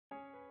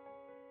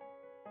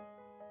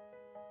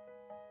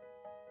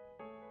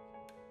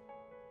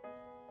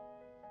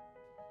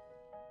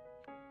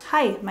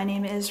Hi, my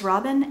name is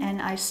Robin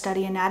and I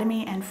study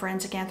anatomy and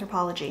forensic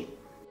anthropology.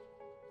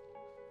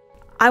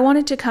 I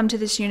wanted to come to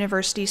this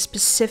university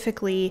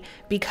specifically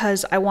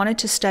because I wanted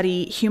to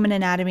study human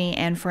anatomy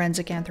and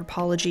forensic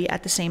anthropology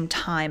at the same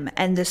time,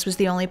 and this was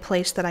the only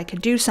place that I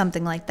could do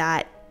something like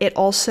that. It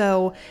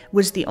also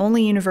was the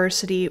only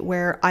university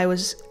where I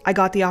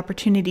got the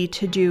opportunity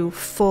to do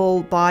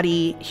full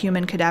body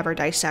human cadaver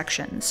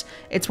dissections.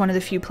 It's one of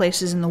the few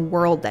places in the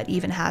world that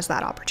even has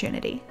that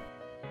opportunity.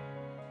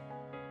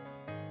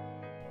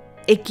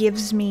 It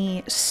gives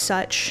me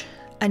such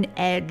an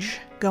edge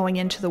going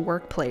into the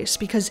workplace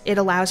because it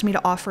allows me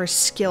to offer a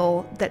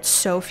skill that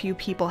so few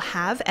people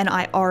have, and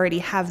I already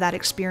have that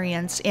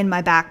experience in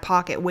my back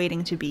pocket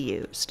waiting to be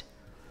used.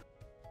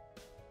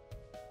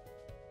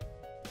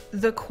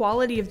 The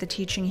quality of the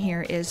teaching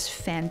here is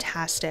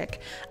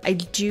fantastic. I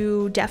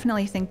do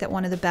definitely think that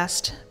one of the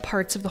best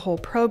parts of the whole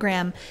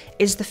program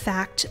is the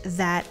fact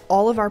that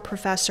all of our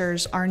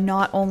professors are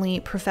not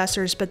only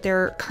professors, but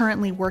they're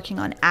currently working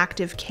on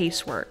active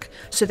casework.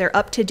 So they're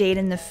up to date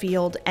in the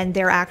field and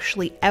they're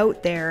actually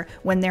out there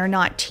when they're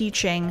not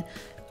teaching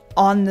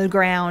on the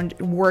ground,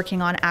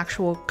 working on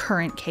actual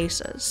current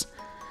cases.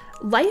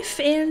 Life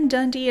in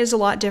Dundee is a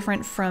lot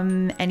different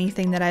from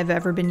anything that I've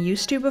ever been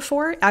used to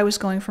before. I was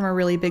going from a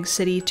really big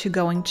city to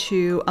going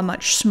to a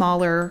much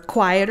smaller,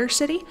 quieter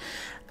city,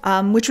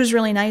 which was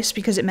really nice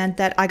because it meant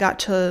that I got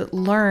to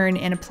learn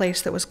in a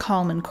place that was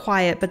calm and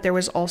quiet, but there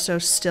was also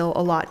still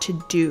a lot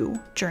to do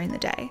during the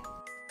day.